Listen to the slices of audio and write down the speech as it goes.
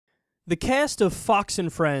The cast of Fox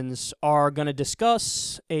and Friends are going to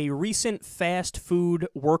discuss a recent fast food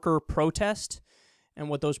worker protest, and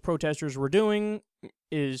what those protesters were doing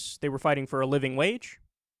is they were fighting for a living wage.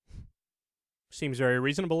 Seems very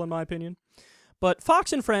reasonable in my opinion. But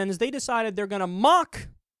Fox and Friends, they decided they're going to mock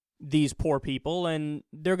these poor people, and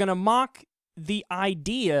they're going to mock the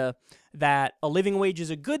idea that a living wage is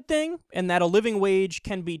a good thing and that a living wage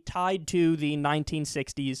can be tied to the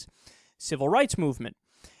 1960s civil rights movement.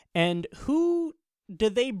 And who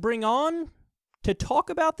did they bring on to talk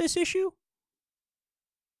about this issue?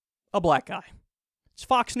 A black guy. It's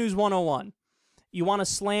Fox News 101. You want to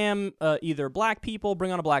slam either black people,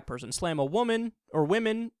 bring on a black person. Slam a woman or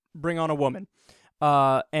women, bring on a woman.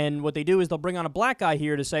 And what they do is they'll bring on a black guy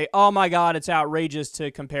here to say, oh my God, it's outrageous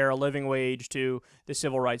to compare a living wage to the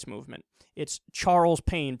civil rights movement. It's Charles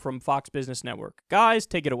Payne from Fox Business Network. Guys,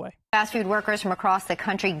 take it away. Fast food workers from across the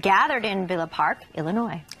country gathered in Villa Park,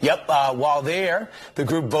 Illinois. Yep. While there, the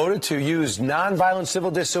group voted to use nonviolent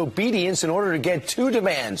civil disobedience in order to get two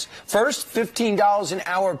demands. First, $15 an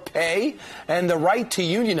hour pay and the right to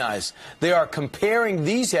unionize. They are comparing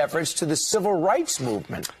these efforts to the civil rights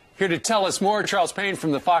movement. Here to tell us more, Charles Payne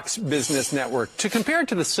from the Fox Business Network. To compare it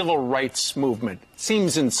to the civil rights movement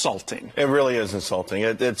seems insulting. It really is insulting.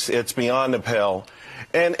 It's beyond the pale.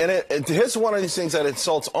 And here's one of these things that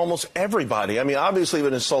insults almost everybody. I mean, obviously it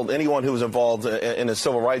would insult anyone who was involved in the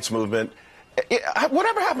civil rights movement.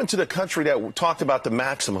 Whatever happened to the country that talked about the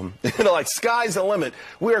maximum? You know, like sky's the limit.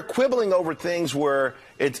 We're quibbling over things where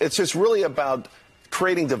it's just really about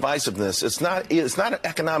creating divisiveness. It's not an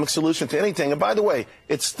economic solution to anything. And by the way,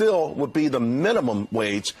 it still would be the minimum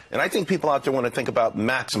wage. And I think people out there want to think about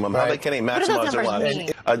maximum, how they can maximize their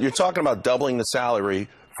lives. You're talking about doubling the salary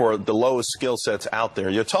for the lowest skill sets out there.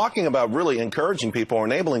 You're talking about really encouraging people or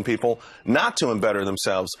enabling people not to better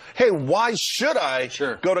themselves. Hey, why should I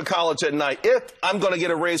go to college at night if I'm going to get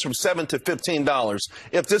a raise from $7 to $15?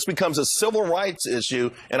 If this becomes a civil rights issue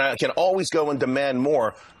and I can always go and demand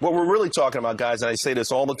more, what we're really talking about, guys, and I say this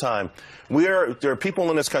all the time, there are people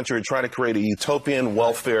in this country who are trying to create a utopian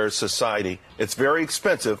welfare society. It's very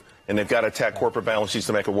expensive, and they've got to attack corporate balance sheets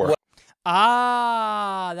to make it work.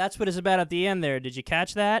 Ah, that's what it's about at the end there. Did you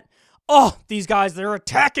catch that? Oh, these guys, they're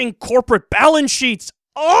attacking corporate balance sheets.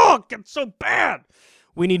 Oh, it gets so bad.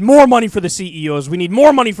 We need more money for the CEOs. We need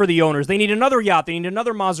more money for the owners. They need another yacht. They need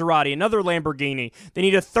another Maserati, another Lamborghini. They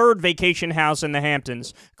need a third vacation house in the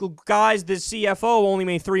Hamptons. Guys, this CFO only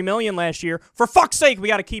made $3 million last year. For fuck's sake, we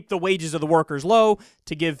got to keep the wages of the workers low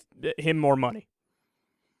to give him more money.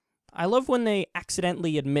 I love when they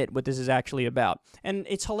accidentally admit what this is actually about. And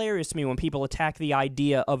it's hilarious to me when people attack the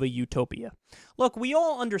idea of a utopia. Look, we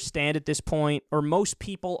all understand at this point, or most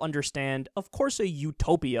people understand, of course a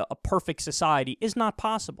utopia, a perfect society, is not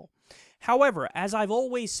possible. However, as I've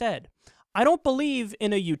always said, I don't believe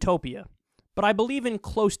in a utopia, but I believe in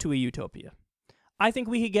close to a utopia. I think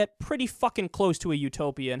we could get pretty fucking close to a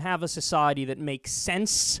utopia and have a society that makes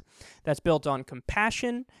sense, that's built on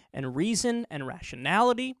compassion and reason and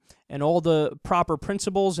rationality and all the proper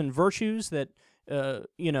principles and virtues that,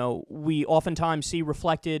 we oftentimes see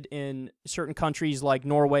reflected in certain countries like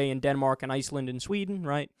Norway and Denmark and Iceland and Sweden,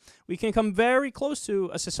 right? We can come very close to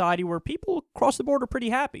a society where people across the board are pretty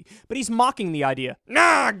happy. But he's mocking the idea.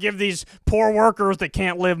 Nah, give these poor workers that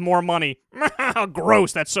can't live more money.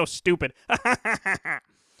 Gross, that's so stupid.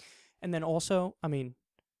 And then also, I mean,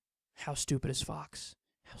 how stupid is Fox?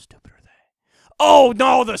 How stupid are they? Oh,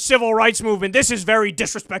 no, the civil rights movement. This is very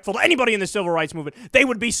disrespectful to anybody in the civil rights movement. They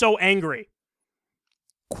would be so angry.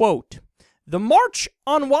 Quote, the March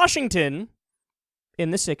on Washington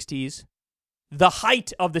in the 60s, the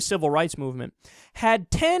height of the civil rights movement, had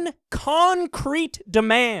 10 concrete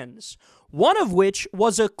demands, one of which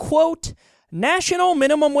was a, quote, National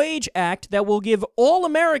Minimum Wage Act that will give all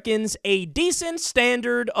Americans a decent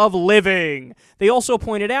standard of living. They also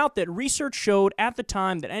pointed out that research showed at the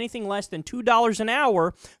time that anything less than $2 an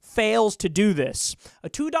hour fails to do this. A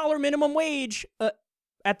 $2 minimum wage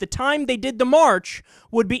at the time they did the march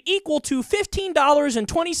would be equal to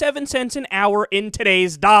 $15.27 an hour in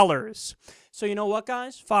today's dollars. So you know what,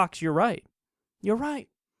 guys? Fox, you're right. You're right.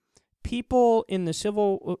 People in the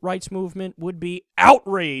civil rights movement would be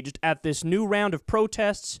outraged at this new round of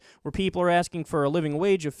protests where people are asking for a living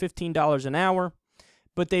wage of $15 an hour,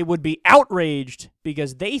 but they would be outraged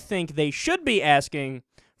because they think they should be asking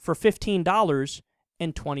for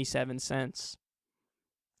 $15.27.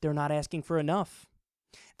 They're not asking for enough.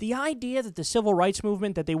 The idea that the civil rights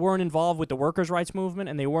movement, that they weren't involved with the workers' rights movement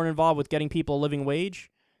and they weren't involved with getting people a living wage,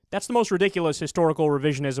 that's the most ridiculous historical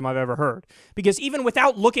revisionism I've ever heard. Because even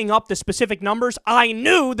without looking up the specific numbers, I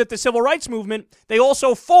knew that the civil rights movement, they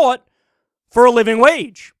also fought for a living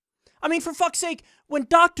wage. I mean, for fuck's sake, when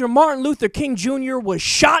Dr. Martin Luther King Jr. was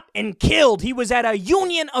shot and killed, he was at a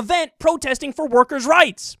union event protesting for workers'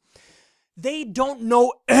 rights. They don't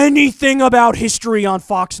know anything about history on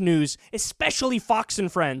Fox News, especially Fox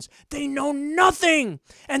and Friends. They know nothing.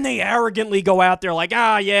 And they arrogantly go out there like,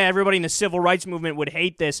 yeah, everybody in the civil rights movement would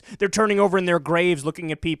hate this. They're turning over in their graves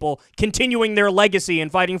looking at people, continuing their legacy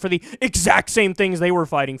and fighting for the exact same things they were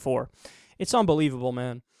fighting for. It's unbelievable,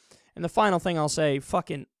 man. And the final thing I'll say,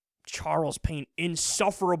 fucking Charles Payne,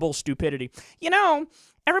 insufferable stupidity. You know,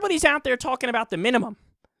 everybody's out there talking about the minimum.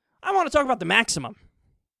 I want to talk about the maximum.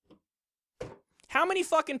 How many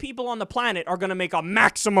fucking people on the planet are going to make a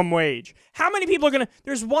maximum wage? How many people are going to...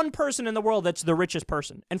 There's one person in the world that's the richest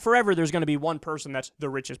person. And forever there's going to be one person that's the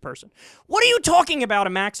richest person. What are you talking about a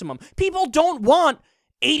maximum? People don't want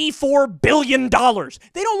 $84 billion. They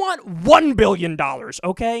don't want $1 billion,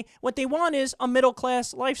 okay? What they want is a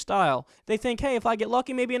middle-class lifestyle. They think, hey, if I get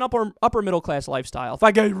lucky, maybe an upper middle-class lifestyle. If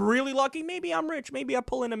I get really lucky, maybe I'm rich. Maybe I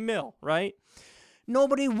pull in a mill, right?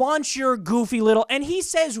 Nobody wants your goofy little... And he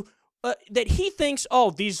says... that he thinks, oh,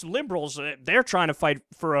 these liberals, they're trying to fight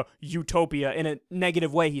for a utopia in a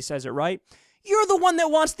negative way, he says it, right? You're the one that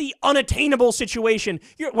wants the unattainable situation.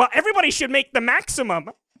 Well, everybody should make the maximum.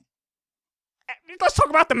 Let's talk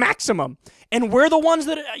about the maximum. And we're the ones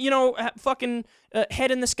that, fucking head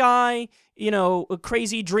in the sky,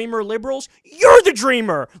 crazy dreamer liberals. You're the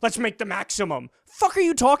dreamer. Let's make the maximum. Fuck are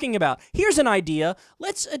you talking about? Here's an idea.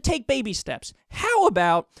 Let's take baby steps. How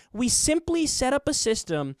about we simply set up a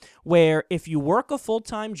system where if you work a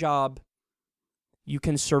full-time job, you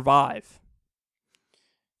can survive.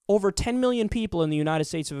 Over 10 million people in the United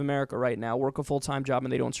States of America right now work a full-time job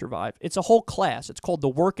and they don't survive. It's a whole class. It's called the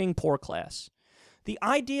working poor class. The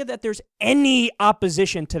idea that there's any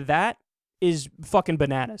opposition to that is fucking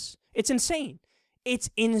bananas. It's insane. It's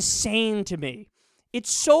insane to me.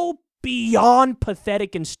 It's so beyond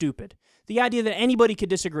pathetic and stupid. The idea that anybody could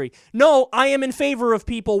disagree. No, I am in favor of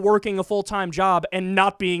people working a full-time job and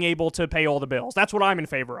not being able to pay all the bills. That's what I'm in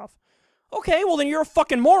favor of. Okay, well then you're a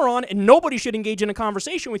fucking moron and nobody should engage in a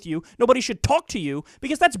conversation with you. Nobody should talk to you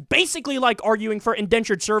because that's basically like arguing for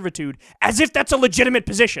indentured servitude as if that's a legitimate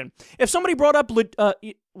position. If somebody brought up,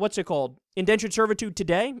 what's it called? Indentured servitude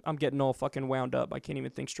today? I'm getting all fucking wound up. I can't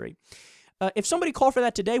even think straight. If somebody called for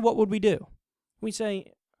that today, what would we do? We'd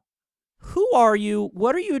say, who are you?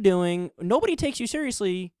 What are you doing? Nobody takes you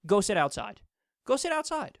seriously. Go sit outside. Go sit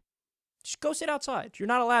outside. Just go sit outside. You're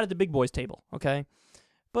not allowed at the big boys table, okay?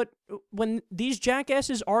 But when these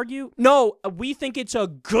jackasses argue, no, we think it's a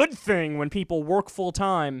good thing when people work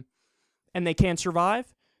full-time and they can't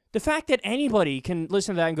survive. The fact that anybody can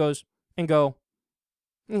listen to that and go,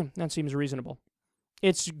 that seems reasonable.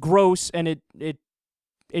 It's gross, and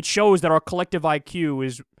it shows that our collective IQ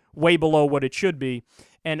is way below what it should be.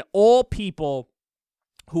 And all people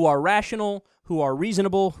who are rational, who are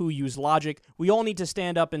reasonable, who use logic, we all need to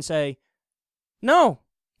stand up and say, no.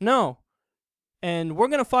 And we're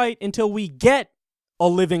going to fight until we get a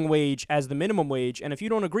living wage as the minimum wage. And if you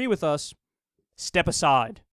don't agree with us, step aside.